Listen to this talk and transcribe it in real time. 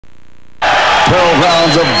12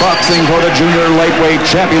 rounds of boxing for the Junior Lightweight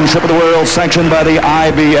Championship of the World, sanctioned by the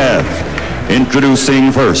IBF. Introducing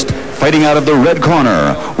first, fighting out of the red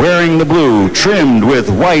corner, wearing the blue, trimmed with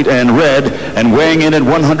white and red, and weighing in at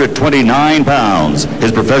 129 pounds.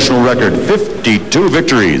 His professional record, 52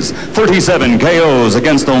 victories, 37 KOs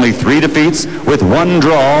against only 3 defeats with 1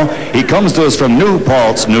 draw. He comes to us from New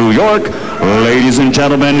Paltz, New York. Ladies and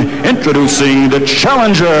gentlemen, introducing the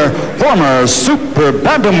challenger, former super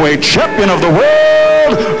bantamweight champion of the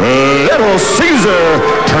world, Little Caesar,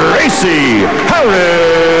 Tracy Patterson.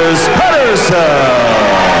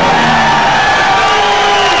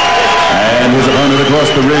 And his opponent across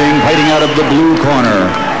the ring, fighting out of the blue corner,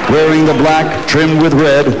 wearing the black, trimmed with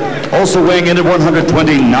red, also weighing in at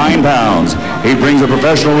 129 pounds. He brings a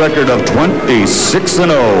professional record of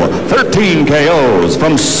 26-0, 13 KOs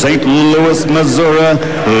from St. Louis, Missouri.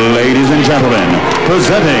 Ladies and gentlemen,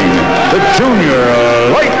 presenting the Junior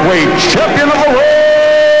Lightweight Champion of the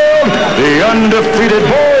world, the undefeated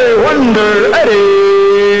boy wonder,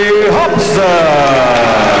 Eddie Hopson.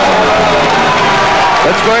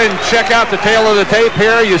 Let's go ahead and check out the tail of the tape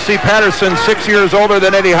here. You see Patterson 6 years older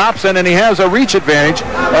than Eddie Hopson, and he has a reach advantage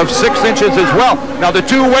of 6 inches as well. Now the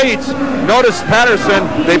two weights, notice Patterson,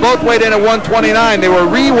 they both weighed in at 129. They were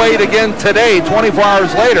re-weighed again today, 24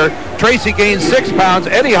 hours later. Tracy gained 6 pounds.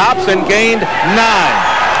 Eddie Hopson gained 9.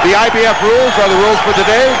 The IBF rules are the rules for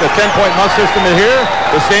today. The 10-point must system is here.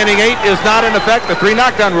 The standing 8 is not in effect. The 3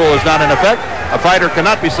 knockdown rule is not in effect. A fighter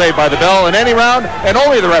cannot be saved by the bell in any round, and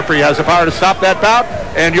only the referee has the power to stop that bout.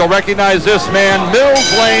 And you'll recognize this man, Mills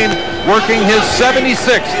Lane, working his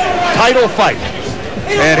 76th title fight.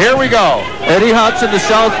 And here we go. Eddie Hopson, the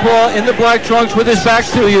southpaw, in the black trunks with his back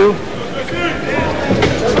to you.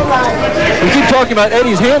 We keep talking about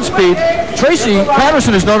Eddie's hand speed. Tracy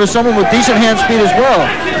Patterson is known as someone with decent hand speed as well.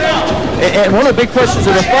 And one of the big questions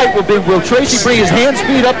of the fight will be, will Tracy bring his hand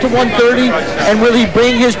speed up to 130, and will he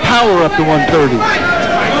bring his power up to 130?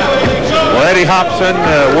 Well, Eddie Hopson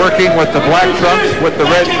working with the black trunks with the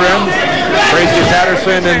red trim. Tracy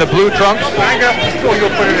Patterson in the blue trunks.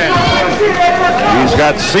 He's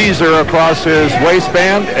got Caesar across his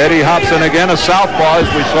waistband. Eddie Hopson again, a southpaw, as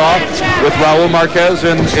we saw with Raul Marquez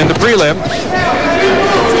in the prelim.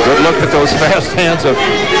 Good look at those fast hands of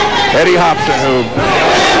Eddie Hopson, who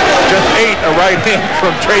just ate a right hand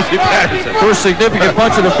from Tracy Patterson. First significant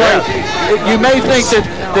punch of the fight. You may think that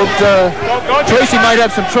Tracy might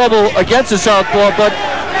have some trouble against a southpaw, but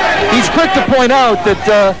he's quick to point out that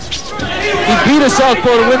he beat a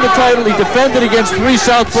southpaw to win the title. He defended against 3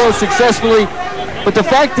 southpaws successfully. But the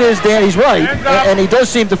fact is, Dan, he's right, and he does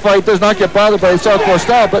seem to fight, does not get bothered by the southpaw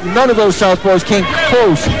style, but none of those southpaws came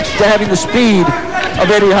close to having the speed of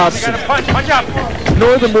Eddie Hopson,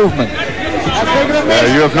 nor the movement.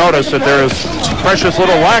 You have noticed that there is precious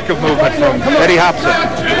little lack of movement from Eddie Hopson.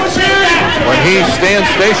 When he stands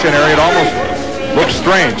stationary, it almost looks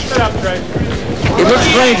strange. It looks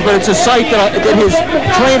strange, but it's a sight that his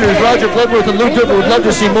trainers, Roger Bloodworth and Lou Dibble, would love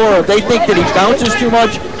to see more of. They think that he bounces too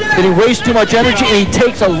much, that he wastes too much energy, and he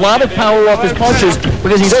takes a lot of power off his punches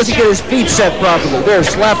because he doesn't get his feet set properly. There,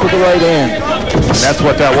 slap with the right hand. And that's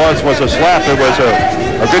what that was a slap. It was a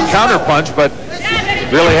good counter punch, but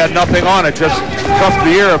really had nothing on it, just cuffed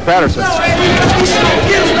the ear of Patterson.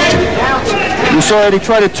 You saw Eddie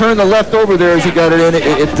try to turn the left over there as he got it in.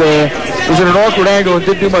 It was at an awkward angle and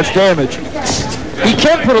didn't do much damage. He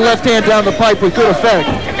can put a left hand down the pipe with good effect.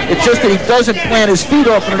 It's just that he doesn't plant his feet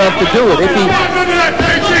often enough to do it.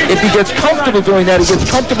 If he gets comfortable doing that, he gets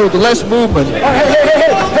comfortable with less movement.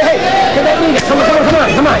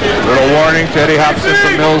 Come on. Little warning to Eddie Hopson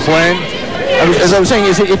from Mills Lane. As I was saying,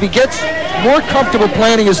 if he gets more comfortable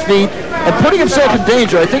planting his feet and putting himself in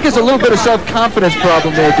danger, I think there's a little bit of self-confidence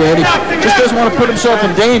problem there, Dan. He just doesn't want to put himself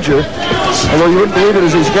in danger. Although you wouldn't believe it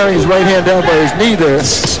as he's carrying his right hand down by his knee there.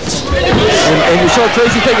 And you saw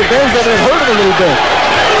Tracy take advantage of it and hurt him a little bit.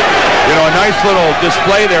 You know, a nice little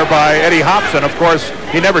display there by Eddie Hopson. Of course,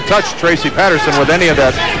 he never touched Tracy Patterson with any of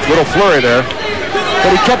that little flurry there.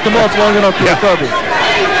 But he kept him off long enough to recover.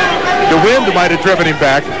 The wind might have driven him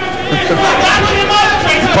back.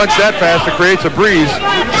 You punch that fast, it creates a breeze.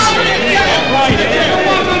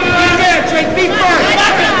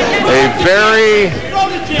 A very,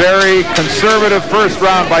 very conservative first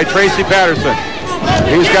round by Tracy Patterson.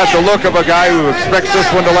 He's got the look of a guy who expects this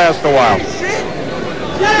one to last a while.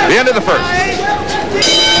 The end of the first.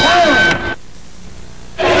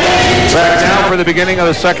 Back now for the beginning of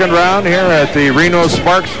the second round here at the Reno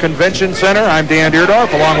Sparks Convention Center. I'm Dan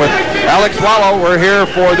Deerdorf along with Alex Wallow. We're here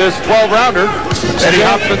for this 12-rounder. Eddie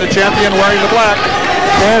Hopson, the champion, wearing the black.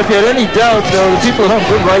 And if you had any doubt, though, the people at home,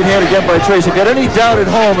 good right hand again by Tracy. If you had any doubt at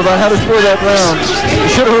home about how to score that round, you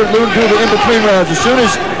should have heard Loon do the in-between rounds. As soon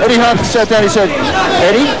as Eddie Hopson sat down, he said,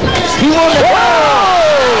 Eddie, he won the...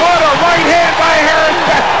 Whoa! What a right hand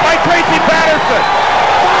by Tracy Patterson.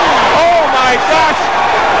 Oh, my gosh.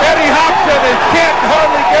 Eddie Hopson can't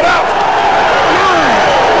hardly get up.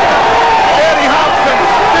 Eddie Hopson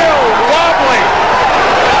still wobbling.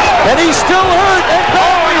 And he's still hurt. And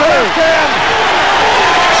he hurt.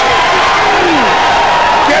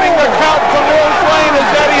 Getting the count from Mills Lane is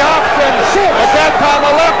Eddie Hopson. At that time,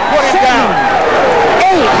 the left put him down.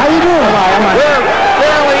 Hey, how you doing? We're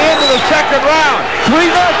barely into the second round. 3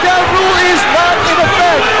 knockdown rule is not in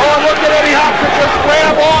effect. Oh, look at Eddie Hopson just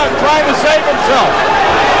grab on, trying to save himself.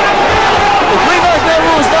 The 3 knockdown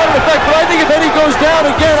rule is not in effect, but I think if Eddie goes down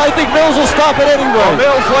again, I think Mills will stop it anyway. Well,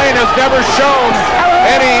 Mills Lane has never shown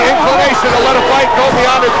any inclination to let a fight go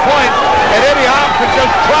beyond its point, and Eddie Hopson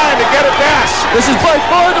just trying to get it back. This is by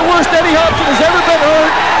far the worst Eddie Hopson has ever been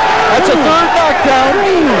hurt. That's a 3rd knockdown.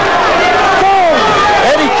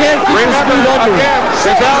 Eddie can't keep his feet under. Again,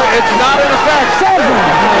 it's not in effect.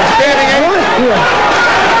 Standing in.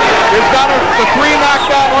 It's got the 3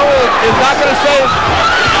 knockdown rule is not going to save.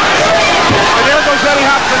 And there goes Eddie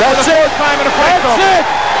Hopson for the 4th time in a fight. That's it.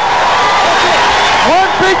 One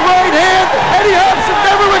big right hand. Eddie Hopson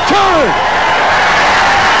never recovered.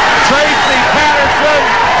 Tracy Patterson,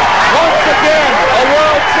 once again, a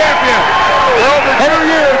world champion. For over 2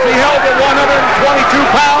 years, he held at 122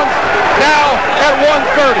 pounds, now at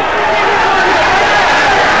 130.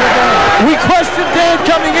 We questioned Dan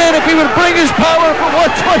coming in if he would bring his power from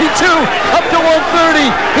 122 up to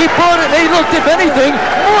 130. He brought it, and he looked, if anything,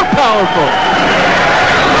 more powerful.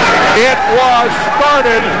 It was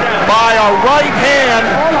started by a right hand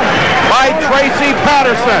by Tracy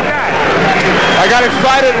Patterson. I got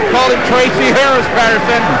excited and called him Tracy Harris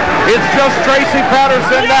Patterson. It's just Tracy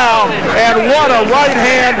Patterson now, and what a right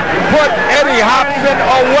hand put Eddie Hopson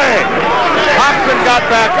away. Hopson got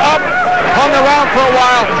back up, hung around for a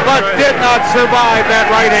while, but did not survive that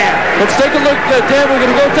right hand. Let's take a look, Dan. We're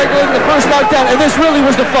going to go take a look at the first knockdown, and this really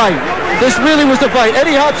was the fight. This really was the fight.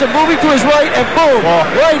 Eddie Hopson moving to his right, and boom,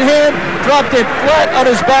 right hand dropped it flat on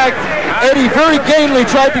his back. Eddie very gamely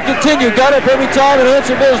tried to continue, got up every time and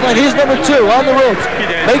answered Mills Lane. He's number 2 on the ropes.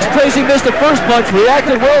 Makes Tracy miss the first punch,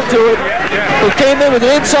 reacted well to it. He came in with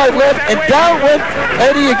an inside left, and down went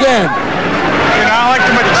Eddie again. You know, I like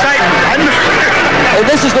too much excitement. And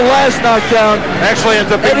this is the last knockdown. Actually,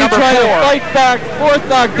 it's a big Eddie number 4. trying to fight back, 4th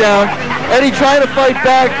knockdown. Eddie trying to fight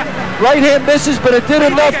back. Right hand misses, but it did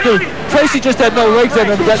enough to... Tracy just had no legs in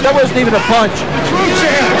him. That wasn't even a punch.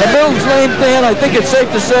 And Mills Lane, Dan, I think it's safe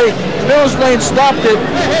to say, Mills Lane stopped it,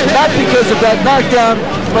 not because of that knockdown,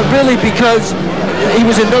 but really because he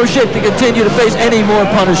was in no shape to continue to face any more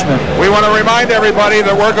punishment. We want to remind everybody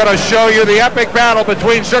that we're going to show you the epic battle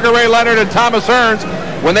between Sugar Ray Leonard and Thomas Hearns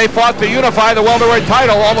when they fought to unify the welterweight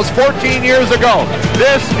title almost 14 years ago.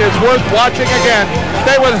 This is worth watching again.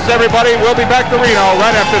 Stay with us, everybody. We'll be back to Reno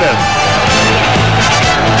right after this.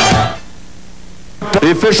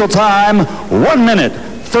 The official time, 1 minute,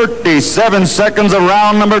 37 seconds of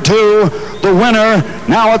round number 2. The winner,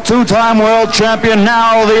 now a 2-time world champion,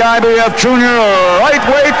 now the IBF Junior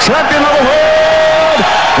Lightweight Champion of the World,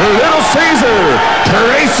 Little Caesar,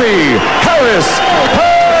 Tracy Harris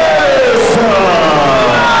Patterson.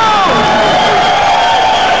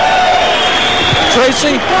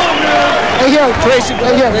 Tracy? Tracy,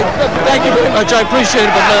 thank you very much. I appreciate it,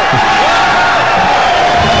 but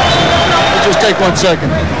just take 1 second.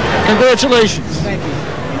 Congratulations. Thank you.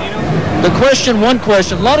 One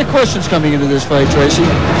question, a lot of questions coming into this fight, Tracy,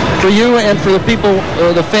 for you and for the people,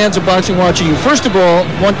 the fans of boxing watching you. First of all,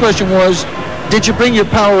 one question was, did you bring your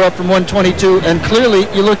power up from 122? And clearly,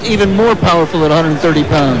 you looked even more powerful at 130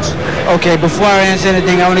 pounds. Okay, before I answer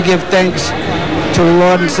anything, I want to give thanks to the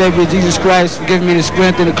Lord and Savior Jesus Christ for giving me the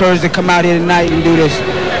strength and the courage to come out here tonight and do this.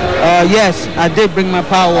 Yes, I did bring my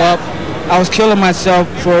power up. I was killing myself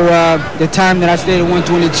for the time that I stayed at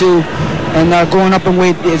 122, and going up in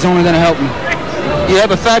weight is only going to help me. You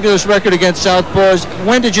have a fabulous record against southpaws.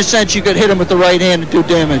 When did you sense you could hit him with the right hand and do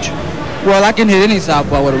damage? Well, I can hit any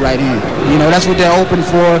southpaw with a right hand. You know, that's what they're open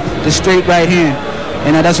for, the straight right hand.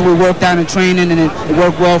 And that's what we worked on in training, and it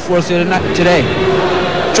worked well for us today.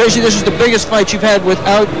 Tracy, this is the biggest fight you've had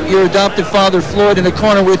without your adoptive father, Floyd, in the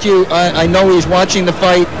corner with you. I know he's watching the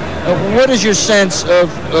fight. What is your sense of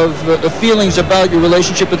the feelings about your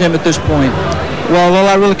relationship with him at this point? Well, all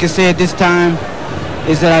I really can say at this time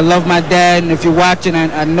is that I love my dad, and if you're watching,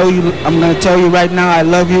 I know you. I'm going to tell you right now, I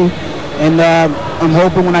love you, And I'm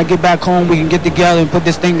hoping when I get back home we can get together and put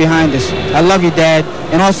this thing behind us. I love you, Dad.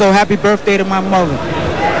 And also, happy birthday to my mother.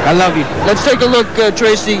 I love you. Let's take a look,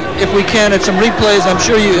 Tracy, if we can, at some replays. I'm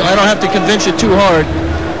sure I don't have to convince you too hard.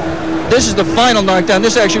 This is the final knockdown.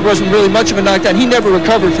 This actually wasn't really much of a knockdown. He never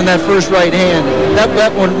recovered from that first right hand.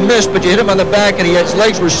 That one missed, but you hit him on the back, and his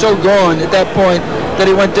legs were so gone at that point that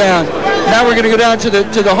he went down. Now we're going to go down to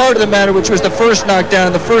the heart of the matter, which was the first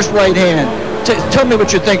knockdown, the first right hand. Tell me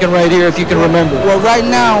what you're thinking right here, if you can remember. Well, right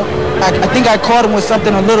now, I think I caught him with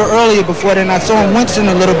something a little earlier before then. I saw him wincing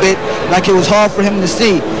a little bit, like it was hard for him to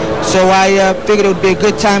see. So I figured it would be a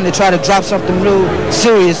good time to try to drop something real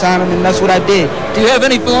serious on him, and that's what I did. Do you have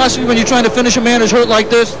any philosophy when you're trying to finish a man who's hurt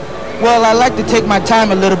like this? Well, I like to take my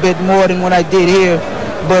time a little bit more than what I did here.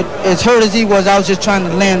 But as hurt as he was, I was just trying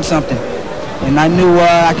to land something. And I knew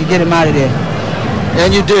I could get him out of there.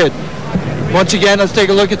 And you did. Once again, let's take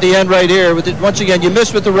a look at the end right here. Once again, you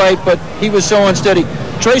missed with the right, but he was so unsteady.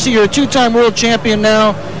 Tracy, you're a two-time world champion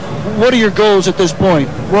now. What are your goals at this point?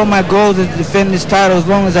 Well, my goal is to defend this title as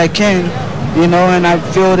long as I can, you know, and I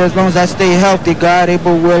feel that as long as I stay healthy, God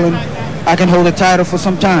able, willing, I can hold the title for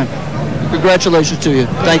some time. Congratulations to you.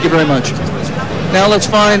 Thank you very much. Now let's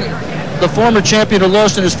find the former champion who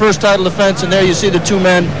lost in his first title defense, and there you see the two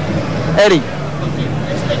men. Eddie,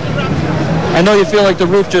 I know you feel like the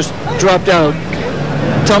roof just dropped out.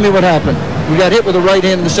 Tell me what happened. You got hit with a right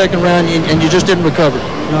hand in the second round, and you just didn't recover.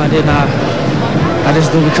 No, I did not. I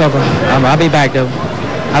just didn't recover. I'll be back, though.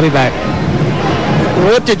 I'll be back.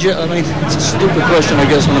 What did you, I mean, it's a stupid question, I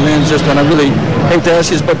guess, when a man's just, and I really hate to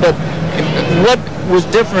ask this, but what was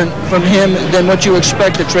different from him than what you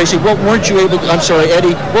expected, Tracy? What weren't you able to, I'm sorry,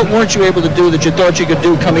 Eddie, what weren't you able to do that you thought you could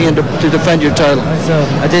do coming in to defend your title? So,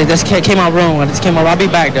 I did, this came out wrong. I just came out, I'll be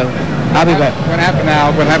back, though. I'll be back. What happened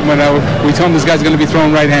now, when we told him this guy's going to be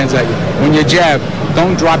throwing right hands at you. When you jab,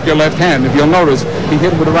 don't drop your left hand. If you'll notice, he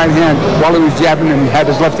hit him with the right hand while he was jabbing, and he had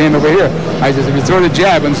his left hand over here. I said, if you throw the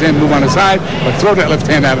jab, I'm saying move on the side, but throw that left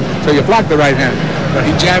hand at him. So you block the right hand. But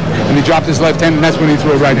he jabbed, and he dropped his left hand, and that's when he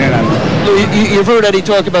threw a right hand at him. You've heard Eddie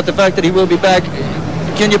talk about the fact that he will be back.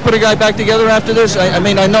 Can you put a guy back together after this? I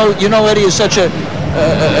mean, I know, you know Eddie is such an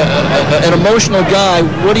emotional guy.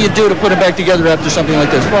 What do you do to put him back together after something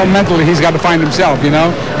like this? Well, mentally, he's got to find himself, you know.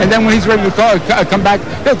 And then when he's ready to come back,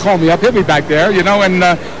 he'll call me up. He'll be back there, you know. And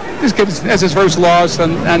this kid has his first loss,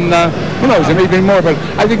 and who knows, there may be more. But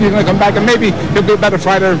I think he's going to come back, and maybe he'll be a better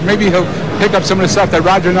fighter. Maybe he'll pick up some of the stuff that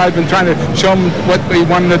Roger and I have been trying to show him what he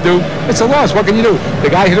wanted to do. It's a loss. What can you do? The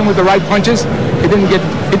guy hit him with the right punches. He didn't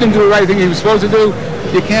do the right thing he was supposed to do.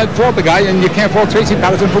 You can't fault the guy, and you can't fault Tracy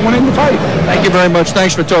Patterson for winning the fight. Thank you very much.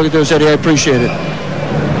 Thanks for talking to us, Eddie. I appreciate it.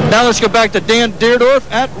 Now let's go back to Dan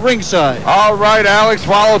Deerdorf at ringside. All right, Alex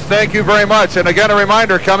Wallace, thank you very much. And again, a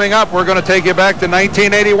reminder, coming up, we're going to take you back to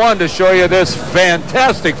 1981 to show you this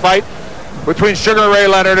fantastic fight between Sugar Ray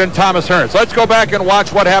Leonard and Thomas Hearns. Let's go back and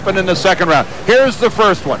watch what happened in the second round. Here's the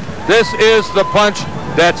first one. This is the punch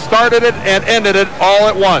that started it and ended it all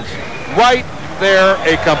at once. Right there,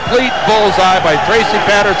 a complete bullseye by Tracy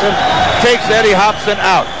Patterson takes Eddie Hopson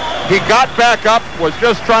out. He got back up, was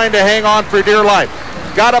just trying to hang on for dear life.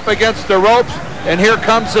 Got up against the ropes, and here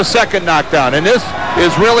comes the second knockdown. And this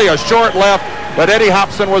is really a short left, but Eddie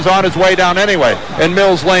Hopson was on his way down anyway, and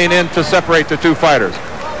Mills Lane in to separate the two fighters.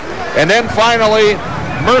 And then finally,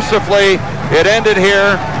 mercifully, it ended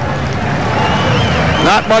here.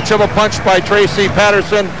 Not much of a punch by Tracy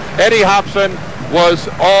Patterson. Eddie Hopson was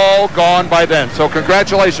all gone by then. So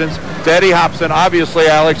congratulations to Eddie Hopson. Obviously,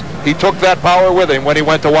 Alex, he took that power with him when he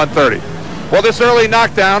went to 130. Well, this early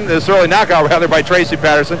knockout by Tracy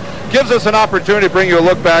Patterson gives us an opportunity to bring you a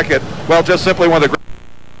look back at, well, just simply one of the